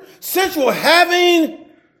word. Sensual, having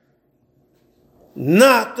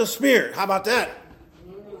not the Spirit. How about that?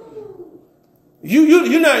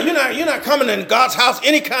 You're not coming in God's house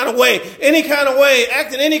any kind of way,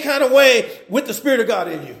 acting any kind of way with the Spirit of God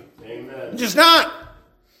in you. Amen. You're just not.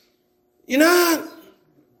 You're not.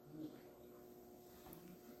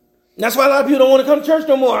 That's why a lot of people don't want to come to church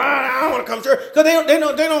no more. I don't want to come to church because they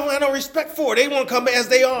don't have no respect for it. They want to come as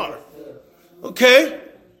they are. Okay?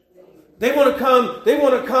 They want to come. They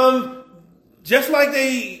want to come just like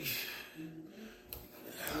they.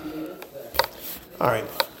 All right.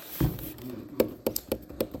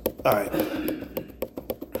 All right.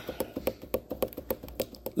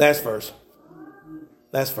 Last verse.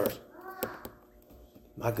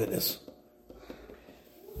 My goodness.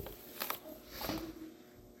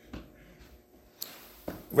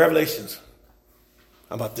 Revelations.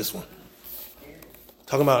 How about this one?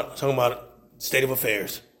 Talking about state of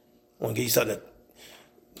affairs. I want to give you something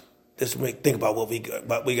just to think about what we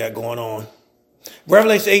got going on.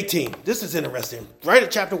 Revelation 18. This is interesting. Right at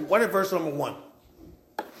chapter 1 and verse number 1.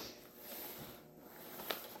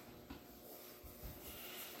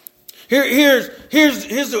 Here's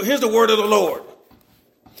the word of the Lord.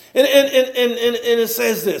 And it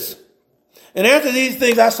says this. And after these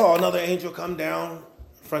things, I saw another angel come down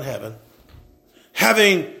from heaven,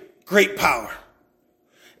 having great power.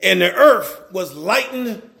 And the earth was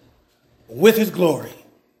lightened with his glory.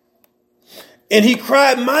 And he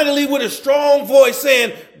cried mightily with a strong voice,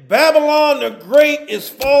 saying, Babylon the Great is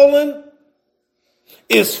fallen,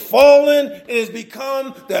 and has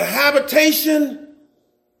become the habitation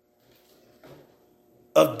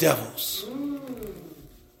of devils.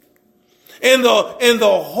 And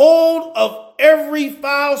the hold of every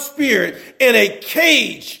foul spirit, and a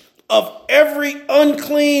cage of every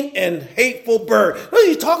unclean and hateful bird. What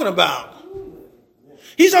is he talking about?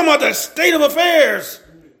 He's talking about the state of affairs.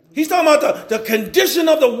 He's talking about the condition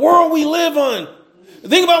of the world we live on.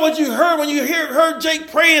 Think about what you heard when you heard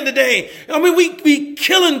Jake praying today. I mean, we be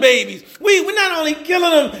killing babies. We're not only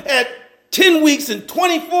killing them at 10 weeks and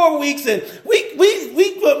 24 weeks, and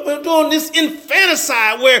we're doing this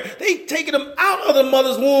infanticide where they taking them out of the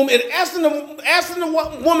mother's womb and asking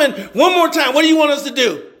the woman one more time, what do you want us to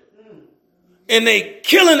do? And they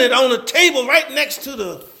killing it on the table right next to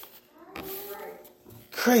the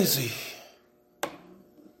crazy.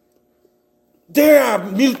 There are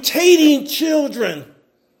mutating children.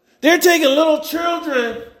 They're taking little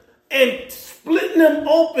children and splitting them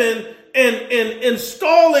open and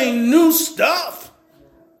installing new stuff.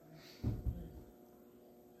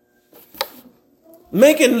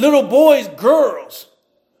 Making little boys girls.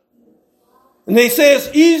 And they say it's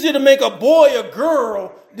easier to make a boy a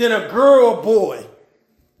girl than a girl a boy.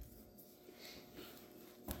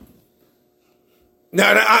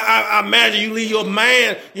 Now, I imagine you leave your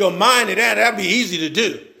mind to that. That'd be easy to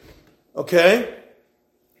do. Okay?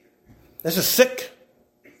 That's just sick.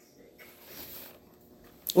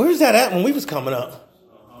 Where's that at when we was coming up?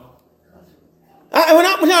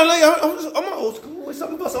 I'm old school.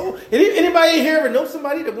 Some of us old. Anybody here ever know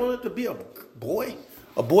somebody that wanted to be a boy?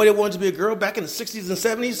 A boy that wanted to be a girl back in the 60s and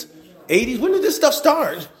 70s, 80s? When did this stuff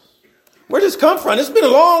start? Where did this come from? It's been a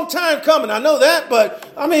long time coming. I know that, but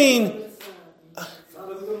I mean,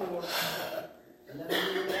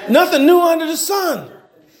 nothing new under the sun.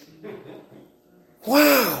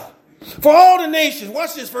 Wow. For all the nations,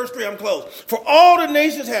 watch this, verse 3, I'm close. For all the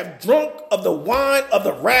nations have drunk of the wine of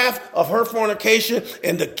the wrath of her fornication,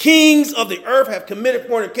 and the kings of the earth have committed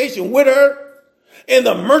fornication with her, and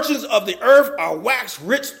the merchants of the earth are waxed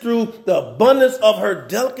rich through the abundance of her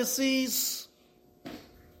delicacies.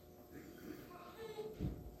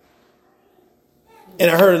 And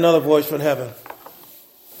I heard another voice from heaven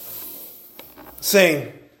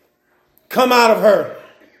saying, come out of her,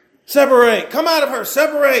 separate, come out of her,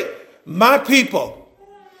 separate my people.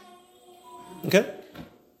 Okay?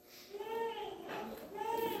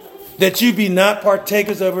 That you be not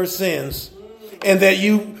partakers of her sins, and that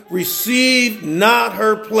you receive not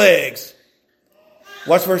her plagues.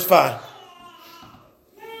 Watch verse 5.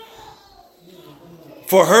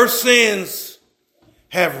 For her sins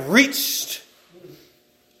have reached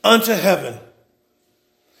unto heaven,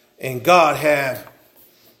 and God hath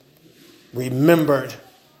remembered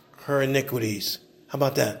her iniquities. How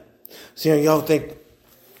about that? See, y'all think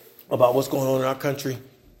about what's going on in our country,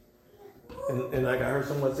 and like I heard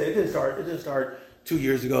someone say, it didn't start 2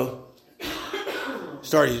 years ago. It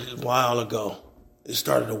started a while ago.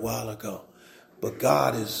 But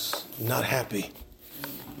God is not happy.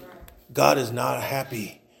 God is not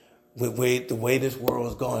happy with the way this world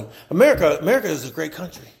is going. America is a great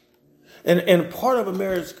country. And part of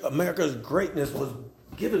America's greatness was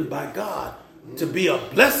given by God to be a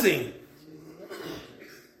blessing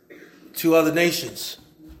to other nations.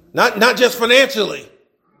 Not just financially.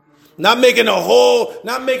 Not making the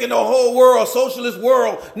whole world a socialist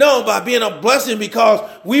world. No, by being a blessing because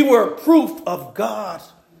we were proof of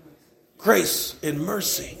God's grace and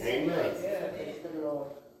mercy. Amen.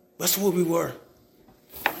 That's what we were.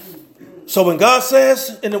 So when God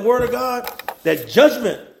says in the Word of God that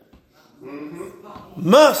judgment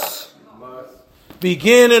must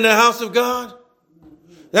begin in the house of God,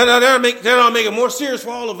 that'll make it more serious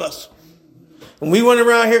for all of us. When we went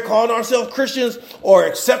around here calling ourselves Christians or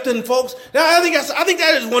accepting folks, now I think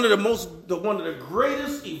that is one of the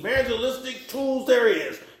greatest evangelistic tools there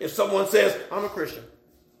is. If someone says, I'm a Christian,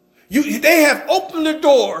 they have opened the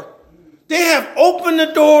door. They have opened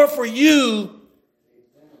the door for you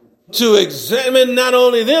to examine not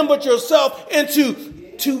only them but yourself and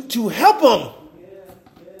to help them.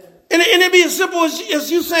 And it'd be as simple as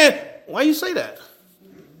you saying, why you say that?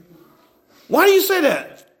 Why do you say that?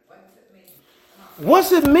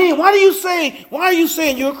 What's it mean? Why are you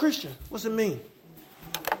saying you're a Christian? What's it mean?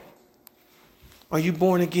 Are you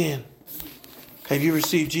born again? Have you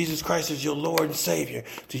received Jesus Christ as your Lord and Savior?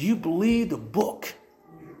 Do you believe the book?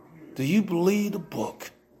 Do you believe the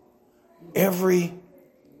book? Every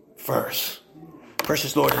verse.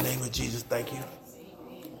 Precious Lord, in the name of Jesus, thank you.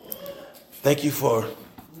 Thank you for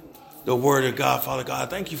the Word of God, Father God.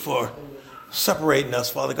 Thank you for separating us,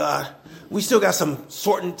 Father God. We still got some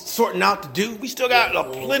sorting out to do. We still got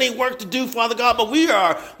plenty of work to do, Father God. But we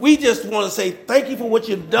just want to say thank you for what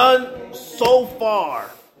you've done so far.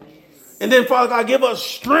 And then, Father God, give us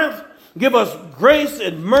strength, give us grace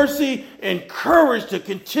and mercy and courage to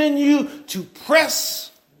continue to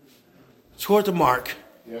press toward the mark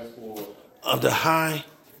of the high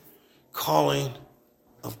calling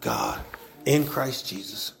of God in Christ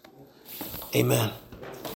Jesus. Amen.